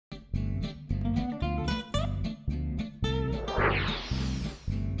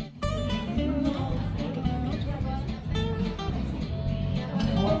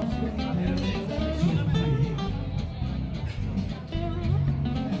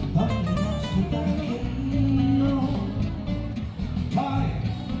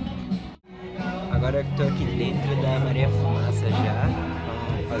agora que tô aqui dentro da Maria Fumaça já.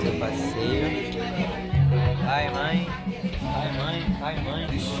 Vamos fazer o passeio. Ai mãe, ai mãe, ai mãe,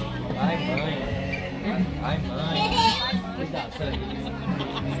 ai mãe, ai mãe. Cuidado, peraí.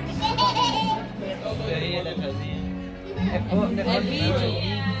 Sereia da casinha. É foto, é vídeo.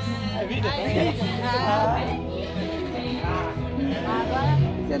 É vídeo, Agora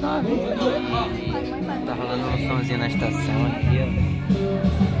 19. Tá rolando um somzinho na estação aqui, ó.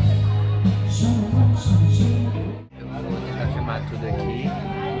 Eu vou tentar filmar tudo aqui.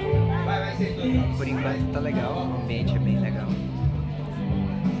 Por enquanto tá legal, o ambiente é bem legal.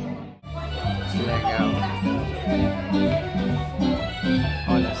 Que legal.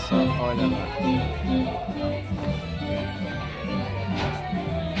 Olha só, olha lá.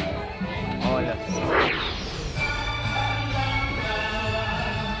 Olha só.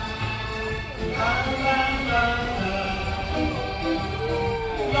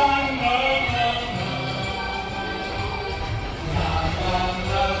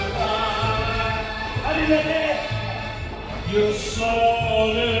 E o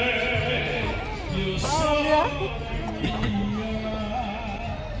sole, e o sole.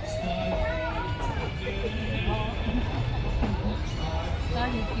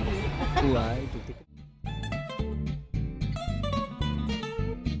 Uai, tu tem que...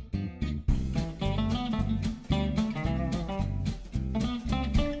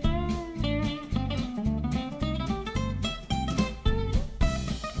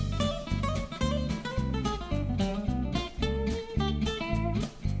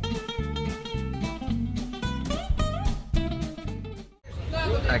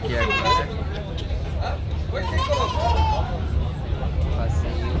 Aqui agora.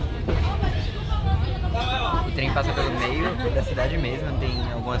 Passeio. O trem passa pelo meio da cidade mesmo. Tem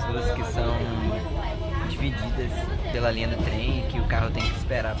algumas ruas que são divididas pela linha do trem, que o carro tem que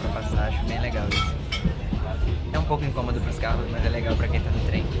esperar para passar. Acho bem legal isso. É um pouco incômodo para os carros, mas é legal para quem tá no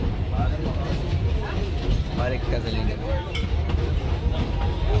trem. Olha que casa linda.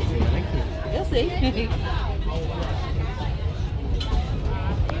 Olha aqui. eu sei.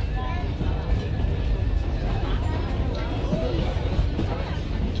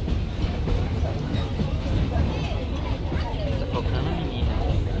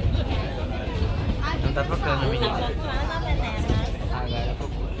 Não tá focando, menina. Agora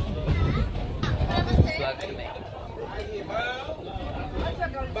focou. Suave também.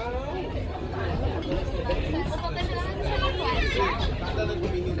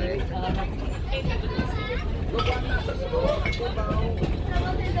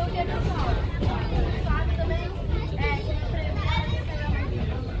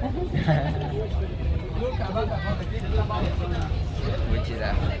 Vou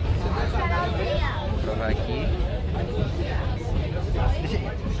tirar. Vou provar aqui.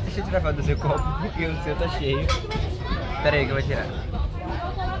 Deixa eu tirar foto do seu copo, porque o seu tá cheio. Pera aí que eu vou tirar.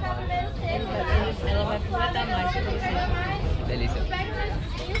 Ela vai completar mais pra você. Delícia.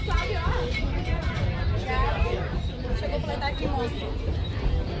 Deixa eu completar aqui, moço.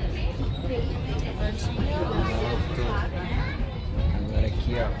 Pronto. Agora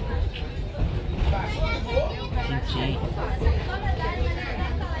aqui, ó. Tintim.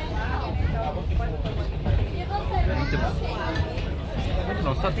 Muito bom. Muito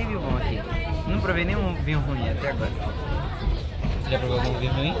bom, só tem vinho bom aqui. Não provei nenhum vinho ruim até agora. Você já provou algum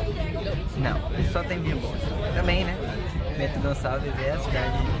vinho ruim? Não, só tem vinho bom. Também, né? Bento Gonçalves é a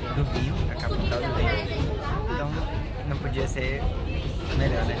cidade do vinho, a capital do vinho. Então não podia ser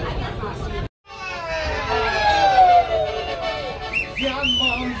melhor, né?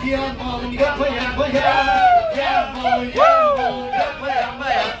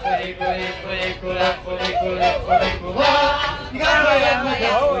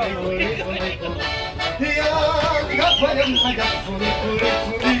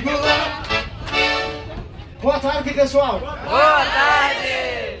 Boa tarde, pessoal. Boa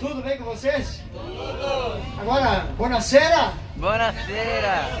tarde! Tudo bem com vocês? Tudo. Agora, buonasera.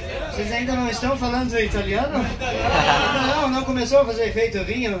 Buonasera! Vocês ainda não estão falando italiano? Não começou a fazer efeito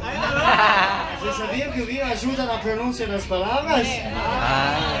vinho? Vocês sabiam que o vinho ajuda na pronúncia das palavras?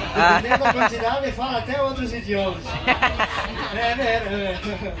 Dependendo da quantidade, fala até outros idiomas.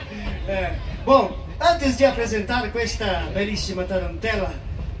 Bom, antes de apresentar com esta belíssima tarantela,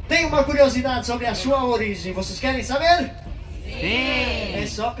 tem uma curiosidade sobre a sua origem. Vocês querem saber? Sim! É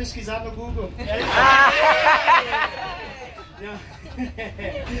só pesquisar no Google.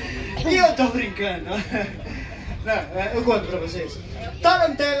 E eu tô brincando. Não, eu conto pra vocês.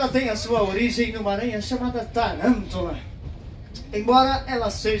 Tarantela tem a sua origem numa aranha chamada tarântula. Embora ela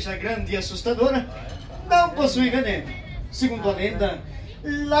seja grande e assustadora, não possui veneno. Segundo a lenda,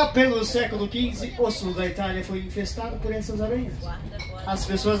 Lá pelo século XV, o sul da Itália foi infestado por essas aranhas. As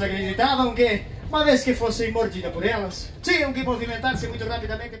pessoas acreditavam que, uma vez que fossem mordidas por elas, tinham que movimentar-se muito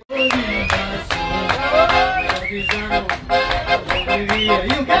rapidamente. E o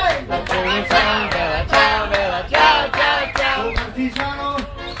quê? O partigiano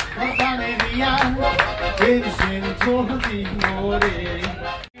portane via il centro di amore.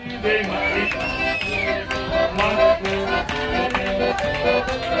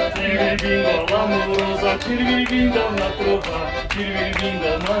 Ciribingo l'amorosa, ciribingo una trova,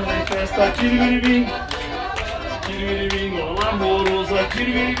 ciribingo manifesta, ciribingo l'amorosa,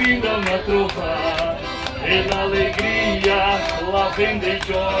 ciribingo una trova. E l'allegria la vem dei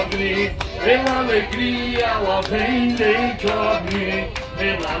giorni, e l'allegria la vem dei giorni,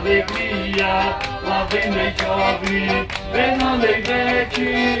 e l'allegria la vem dei giorni, e non dei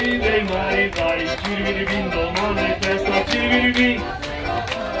vecchi, dei marinai, ciribingo manifesta, ciribingo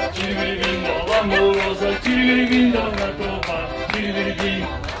l'amorosa, ciribingo una trova,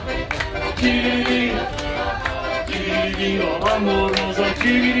 ciribingo l'amorosa,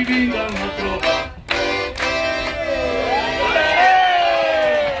 ciribingo una trova.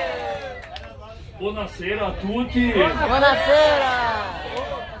 Buonasera a tutti! Buonasera!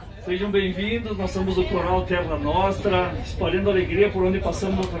 Sejam bem-vindos, nós somos o Coral Terra Nostra, espalhando alegria por onde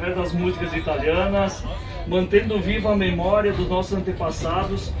passamos através das músicas italianas, mantendo viva a memória dos nossos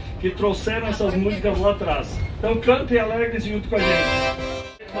antepassados que trouxeram essas músicas lá atrás. Então cantem e alegrem-se junto com a gente.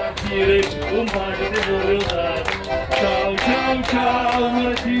 Partire, un bacio te voglio dare. Ciao, ciao, ciao,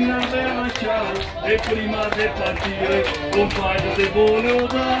 Martina bella, ciao. E prima di partire, un bacio te voglio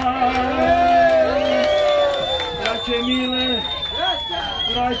dare. Grazie mille.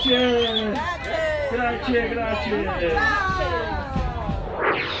 Grazie. Grazie, grazie.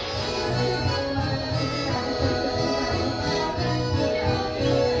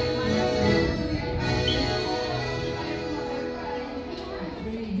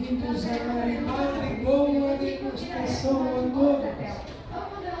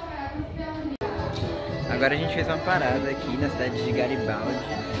 Agora a gente fez uma parada aqui na cidade de Garibaldi,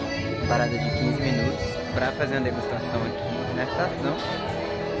 parada de 15 minutos, pra fazer uma degustação aqui na estação.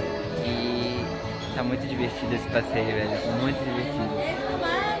 E tá muito divertido esse passeio, velho, muito divertido.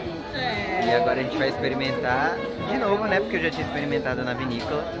 E agora a gente vai experimentar de novo, né, porque eu já tinha experimentado na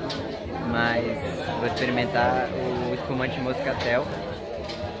vinícola, mas vou experimentar o espumante moscatel.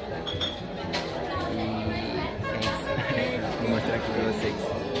 E é isso, vou mostrar aqui pra vocês.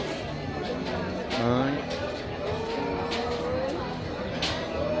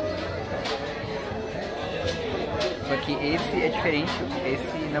 Só que esse é diferente,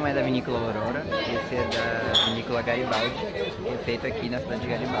 esse não é da vinícola Aurora, esse é da vinícola Garibaldi, que é feito aqui na cidade de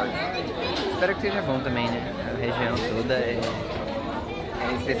Garibaldi. Espero que seja bom também, né? A região toda é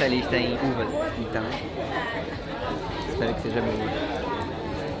especialista em uvas, então espero que seja boa.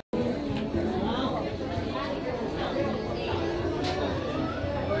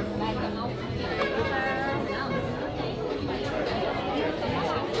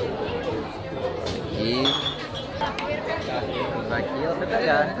 Aqui ela foi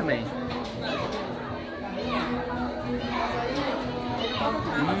pegar também.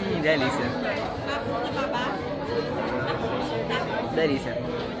 Delícia. Delícia.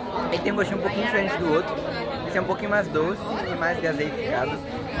 Ele tem um gostinho um pouquinho diferente do outro. Esse é um pouquinho mais doce e mais gaseificado.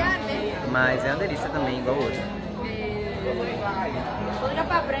 Mas é uma delícia também, igual o outro.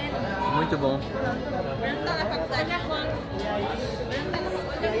 Muito bom. Breno tá na faculdade há quanto? Breno tá na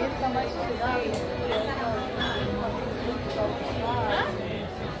faculdade.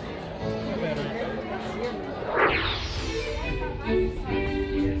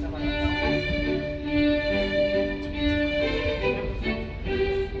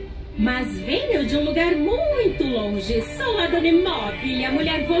 Mas venho de um lugar muito longe. Sou a dona imóvel, a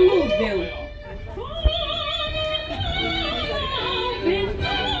mulher volúvel.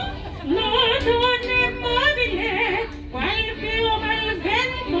 La donna immobile, qual piuma al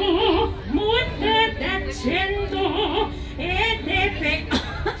vento, muta d'accento e de pe...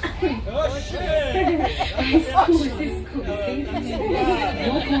 Excuse.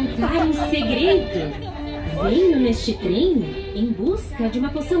 Vou contar um segredo. Venho neste trem em busca de uma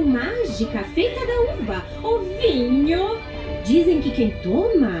poção mágica feita da uva, o vinho. Dizem que quem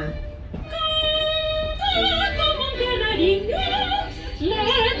toma canta como um canarinho.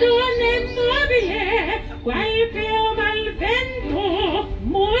 La donna immobile, qual piuma al vento,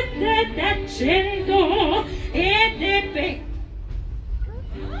 muta d'accento e de pe...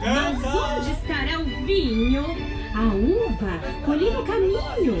 Mas onde estará o vinho? A uva colhi no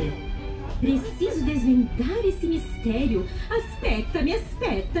caminho. Preciso desvendar esse mistério. Aspetta-me,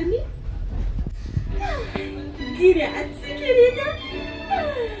 aspetta-me. Grazie, querida.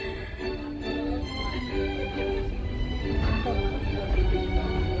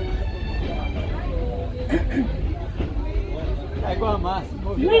 É igual a massa.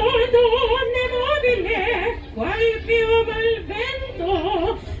 Madonna mobile, qual piuma il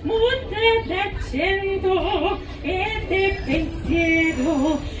vento, muta d'accento e di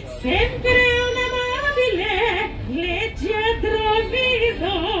pensiero, sempre un'amabile, leggiadro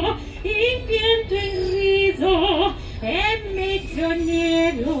viso, in pianto e in riso, è mezzo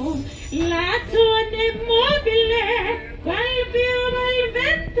nero, la donna immobile, qual piuma il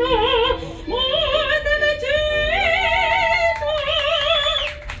vento, muta d'accento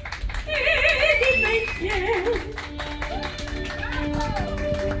e di pensiero,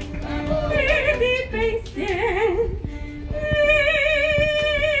 e di pensiero.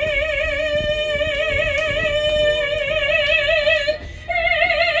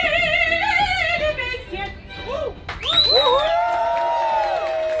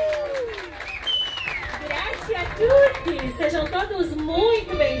 Sejam todos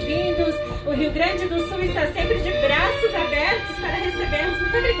muito bem-vindos. O Rio Grande do Sul está sempre de braços abertos para recebê-los.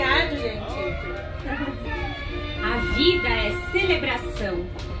 Muito obrigado, gente. A vida é celebração.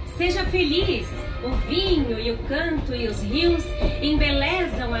 Seja feliz. O vinho e o canto e os rios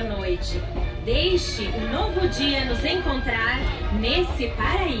embelezam a noite. Deixe um novo dia nos encontrar nesse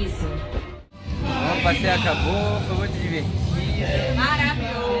paraíso. Bom, o passeio acabou, foi muito divertido.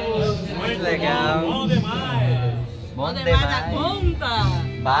 Maravilhoso. Muito legal. Bom demais. Bom demais da conta.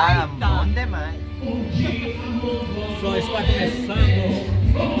 Bom demais. Só está começando.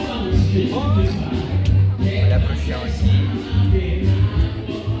 Olhar pro chão aqui.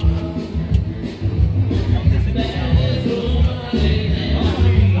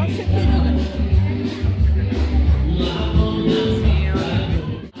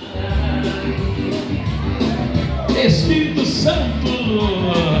 Espírito Santo.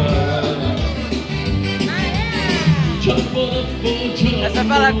 É só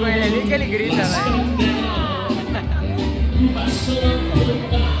falar com ele ali que ele grita, né?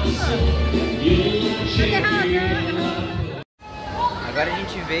 Agora a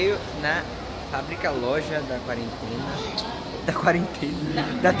gente veio na fábrica loja da quarentena.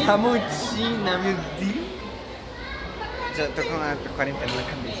 Da Tramontina, meu Deus! Já tô com a quarentena na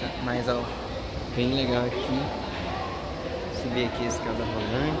cabeça, mas ó, bem legal aqui. Subir aqui esse escada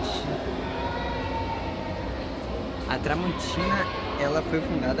rolante. A Tramontina, ela foi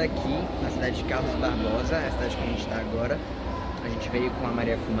fundada aqui na cidade de Carlos Barbosa, a cidade que a gente está agora. A gente veio com a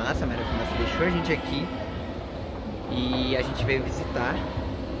Maria Fumaça deixou a gente aqui e a gente veio visitar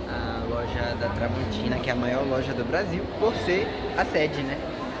a loja da Tramontina, que é a maior loja do Brasil, por ser a sede, né?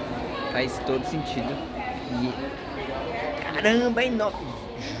 Faz todo sentido. E caramba, é enorme!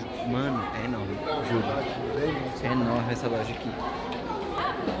 Mano, é enorme, juro. É enorme essa loja aqui.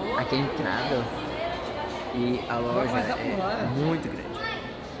 Aqui é a entrada, ó. E a loja é muito grande.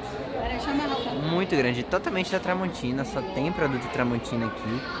 Muito grande, totalmente da Tramontina, só tem produto Tramontina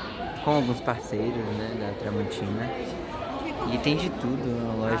aqui, com alguns parceiros, né, da Tramontina. E tem de tudo,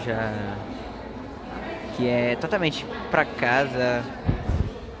 uma loja que é totalmente pra casa,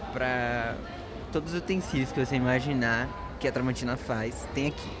 pra todos os utensílios que você imaginar que a Tramontina faz, tem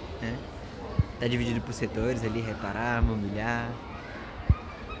aqui, né? Tá dividido por setores ali, reparar, mobiliar.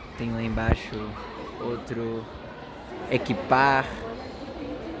 Tem lá embaixo outro, equipar,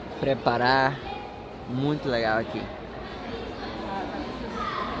 preparar, muito legal aqui.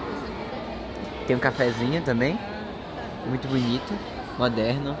 Tem um cafezinho também, muito bonito,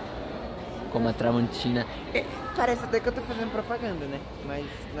 moderno, como a Tramontina. Parece até que eu tô fazendo propaganda, né? Mas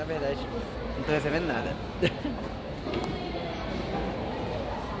na verdade não tô recebendo nada.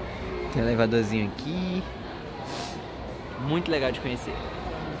 Tem um elevadorzinho aqui, muito legal de conhecer,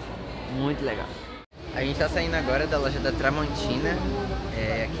 muito legal. A gente tá saindo agora da loja da Tramontina,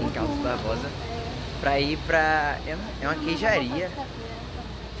 aqui em Carlos Barbosa, pra ir pra... é uma queijaria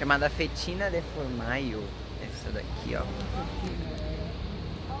chamada Fettina de Formaio. Essa daqui, ó.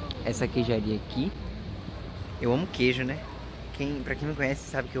 Essa queijaria aqui. Eu amo queijo, né? Pra quem me conhece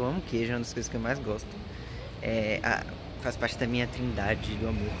sabe que eu amo queijo, é uma das coisas que eu mais gosto. Faz parte da minha trindade do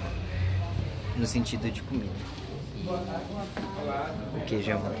amor, no sentido de comida. O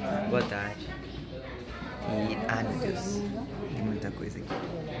queijo é muito. Boa tarde. E, ai meu Deus, tem muita coisa aqui.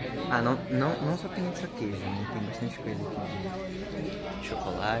 Não só tem só queijo, né? Tem bastante coisa aqui.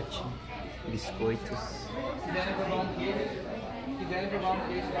 Chocolate, biscoitos.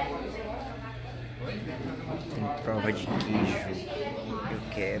 Tem prova de queijo. Eu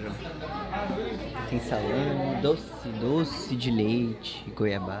quero. Tem salame, doce de leite,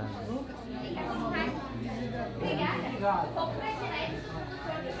 goiabada.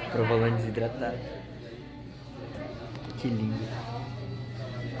 Provolone desidratado. Que lindo.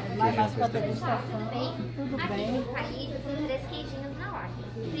 Tudo bem. Aqui tem 3 queijinhos na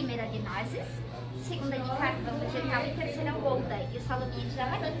ordem. Primeira de nozes, segunda de carvão vegetal e terceira golda. E o salaminho de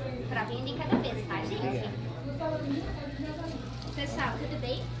javali. Provinha de cada vez, tá, gente? Pessoal, tudo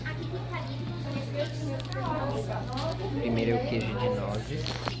bem? Aqui tem palito com 3 queijinhos na ordem. Primeiro é o queijo de nozes.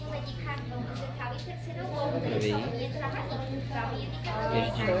 Segunda de carvão vegetal e terceira golda. E Provei. o salaminho de javali. Provinha de cada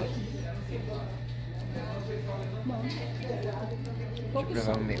Queijo vez, de tá? nozes. Deixa eu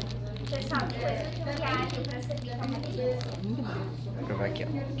provar o meu. Pessoal, depois de alho pra servir com a delícia. Vou provar aqui, ó.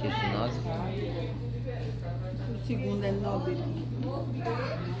 Queijo de nozes. O segundo é nobre.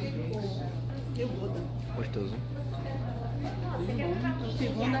 Eu vou dar. Gostoso. O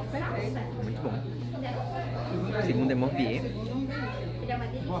segundo é perfeito. Muito bom. O segundo é Morbier. Ele é uma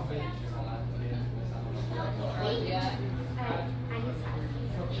delícia.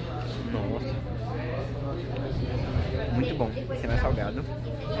 Nossa. Muito bom. Esse é mais salgado.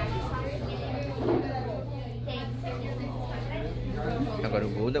 Agora o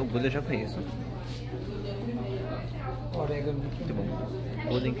Gouda eu já conheço. Orégano. Muito bom.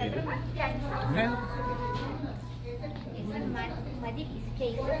 Gouda é incrível. Uma delícia, que é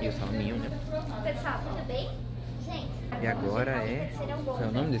isso aqui. E o salaminho, né? Pessoal, tudo bem? Gente, E agora é... Qual é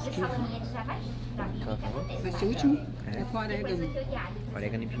o nome desse queijo? Esse último É. é com orégano.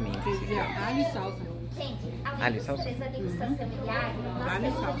 Orégano e pimenta. Esse aqui, Esse é ó. alho e salsa. Gente, Alho além e dos salsa? 3 a degustação e alho, nós Alho e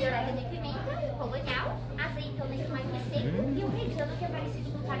temos salsa. o de orégano e pimenta, colonial, azeitona e tomate seco e o regiano que é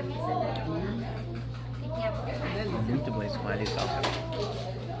parecido com parmesão. Fiquem à vontade. Muito bom esse com alho e salsa.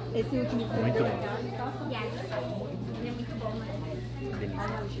 Esse último Muito bom. E alho e salsa. Ele é muito bom, né? Uma delícia.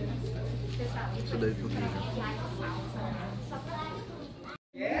 Pessoal, Sou doido por queijo. e alho e salsa. Só pra...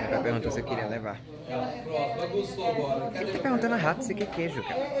 Ela perguntou se eu queria levar. Ele tá perguntando a rato se quer queijo,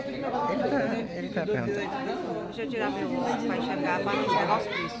 cara. Ele tá perguntando. Deixa eu tirar meu óculos pra enxergar, pra não enxergar os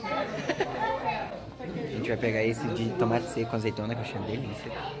preços. A gente vai pegar esse de tomate seco com azeitona, que eu achei uma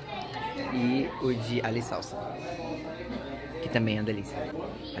delícia. E o de alho e salsa, que também é uma delícia.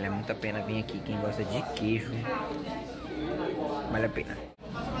 Vale muito a pena vir aqui. Quem gosta de queijo, vale a pena.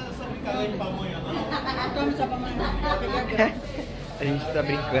 Tome só pra amanhã. A gente tá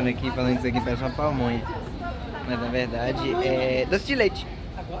brincando aqui, falando que isso aqui parece uma pamonha. Mas na verdade é doce de leite.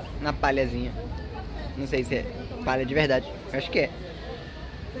 Na palhazinha. Não sei se é palha de verdade. Eu acho que é.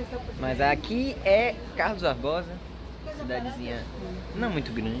 Mas aqui é Carlos Barbosa. Cidadezinha não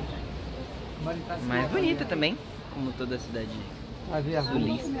muito grande, mas bonita também, como toda cidade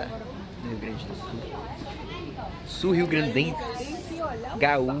sulista do Rio Grande do Sul. Sul Rio Grandense,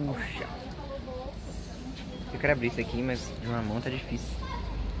 gaúcha. Eu quero abrir isso aqui, mas de uma mão tá difícil.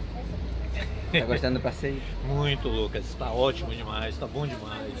 Tá gostando do passeio? Muito, Lucas. Está ótimo demais, está bom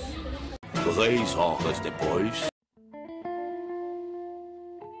demais. 3 horas depois.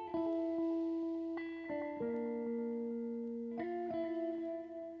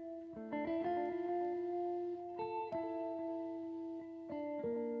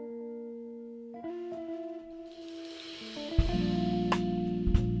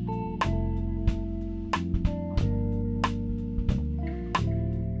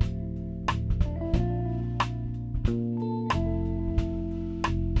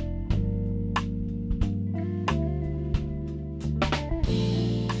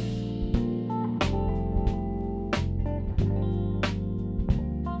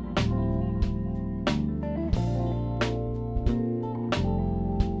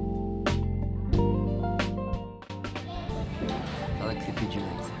 Fala que você pediu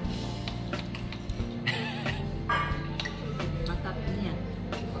antes. Batatinha.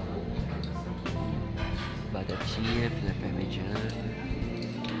 Batatinha, filé parmegiana.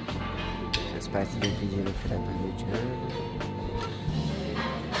 Meus pais também pediram filé parmegiana.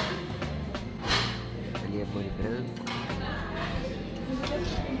 Ali é molho branco.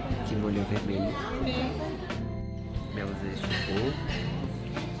 Aqui molho vermelho. Belas de porco.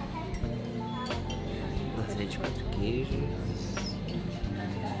 Lasanha de 4 queijos.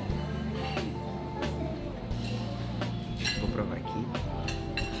 Vou provar aqui.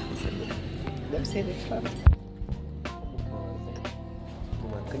 Deve ser desse lado.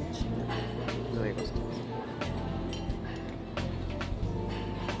 Uma cantina. Não é gostoso.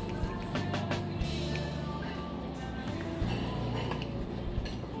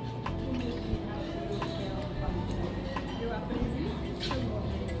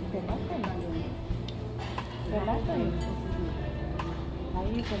 Foi bacana. Foi bacana.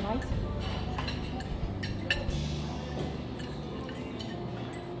 Aí, foi mais?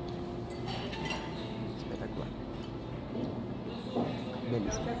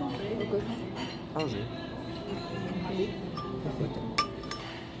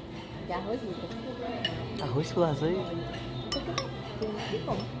 Que é arroz, Lucas. Arroz com lasanha? Que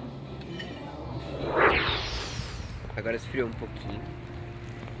bom. Agora esfriou um pouquinho.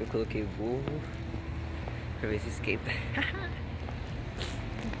 Eu coloquei o burro pra ver se esquenta.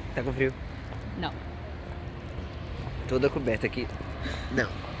 Tá com frio? Não. Toda coberta aqui. Não.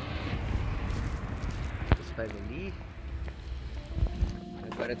 Os pais ali.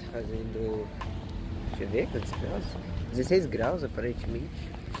 Agora tá fazendo... Deixa eu ver quantos graus? 16 graus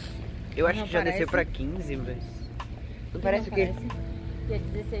aparentemente. Eu acho que já desceu pra 15, mas... Não parece o quê? Que é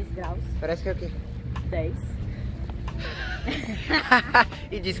 16 graus. Parece que é o quê? 10.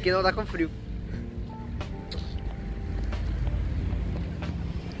 E disse que não dá com frio.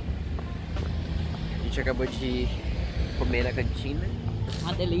 A gente acabou de comer na cantina.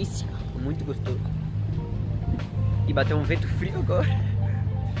 Uma delícia. Muito gostoso. E bateu um vento frio agora.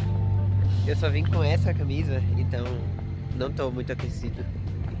 Eu só vim com essa camisa, então não tô muito aquecido.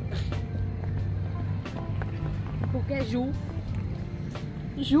 Porque é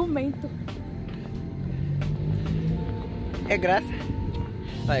jumento. É graça.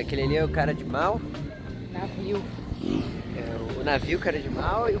 Olha, aquele ali é o cara de mal. Navio. É o navio cara de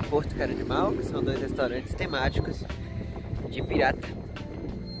mal e o porto cara de mal, que são dois restaurantes temáticos de pirata.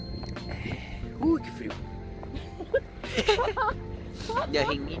 Que frio. Minha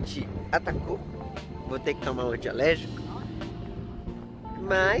rinite atacou. Vou ter que tomar um antialérgico.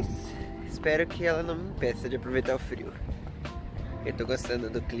 Mas espero que ela não me impeça de aproveitar o frio. Eu tô gostando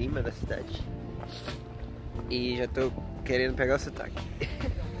do clima da cidade. E já tô querendo pegar o sotaque.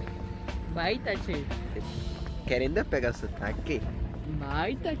 Vai, Tati. Querendo pegar o sotaque?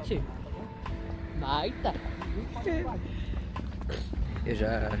 Vai, Tati. Vai, Tati. Eu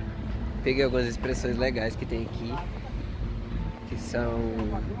já peguei algumas expressões legais que tem aqui. Que são...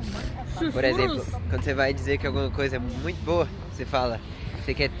 Por exemplo, quando você vai dizer que alguma coisa é muito boa, você fala,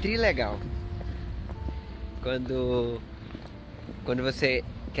 você quer trilegal. Quando você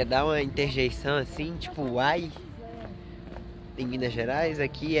quer dar uma interjeição assim, tipo uai, em Minas Gerais,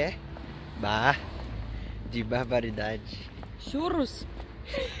 aqui é bar, de barbaridade. Churros.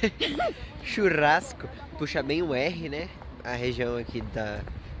 Churrasco, puxa bem o R, né? A região aqui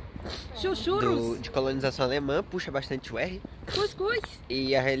de colonização alemã puxa bastante o R. Cuscuz.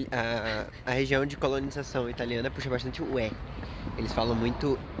 E a região de colonização italiana puxa bastante o E. Eles falam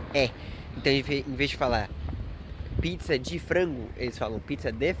muito E. Então em vez de falar pizza de frango, eles falam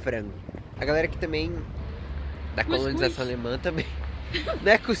pizza de frango. A galera aqui também da colonização alemã também.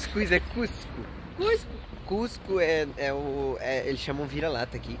 Não é cuscuz, é cusco. Cusco eles chamam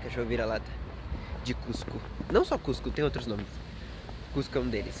vira-lata aqui, cachorro vira-lata de Cusco. Não só Cusco, tem outros nomes. Cusco é um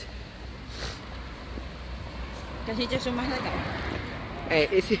deles. Que a gente achou mais legal.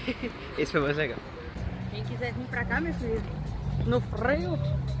 Esse foi mais legal. Quem quiser vir pra cá, meu filho, no frio.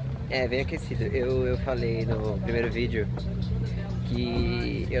 Bem aquecido. Eu falei no primeiro vídeo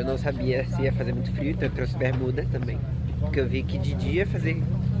que eu não sabia se ia fazer muito frio, então eu trouxe bermuda também. Porque eu vi que de dia fazer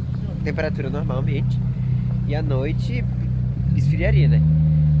temperatura normal ambiente e à noite esfriaria, né?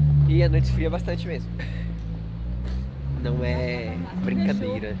 E à noite esfria bastante mesmo. Não é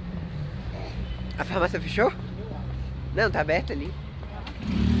brincadeira. A farmácia fechou? Não, tá aberta ali.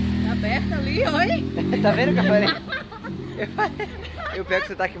 Tá aberta ali, oi? Tá vendo o que eu falei? Eu pego o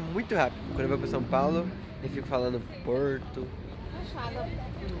sotaque muito rápido. Quando eu vou pra São Paulo, eu fico falando Porto.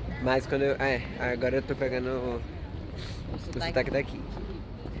 Mas quando eu... agora eu tô pegando o sotaque daqui.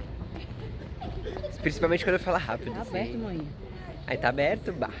 Principalmente quando eu falo rápido. Tá aberto, mãe. Aí tá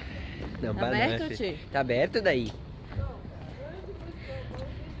aberto, bah. Não, Tá bah aberto, não, tio? Tá aberto daí.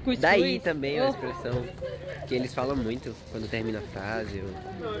 Cuscuz. Daí também é uma expressão que eles falam muito quando termina a frase.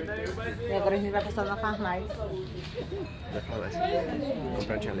 E agora a gente vai passar na farmácia. Na farmácia.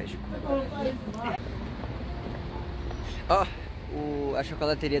 Comprar um antialérgico. Ó, a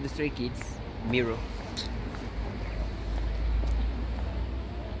chocolateria do Stray Kids, Mirror.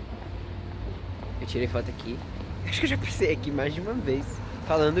 Eu tirei foto aqui. Acho que eu já passei aqui mais de uma vez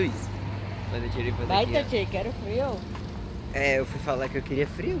falando isso. Mas eu tirei foto Vai, aqui. Tati, quero frio. Eu fui falar que eu queria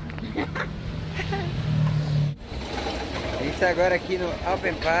frio. A gente tá agora aqui no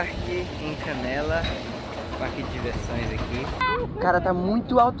Open Park, em Canela. Parque de diversões aqui. Cara, tá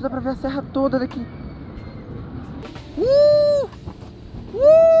muito alto, dá pra ver a serra toda daqui.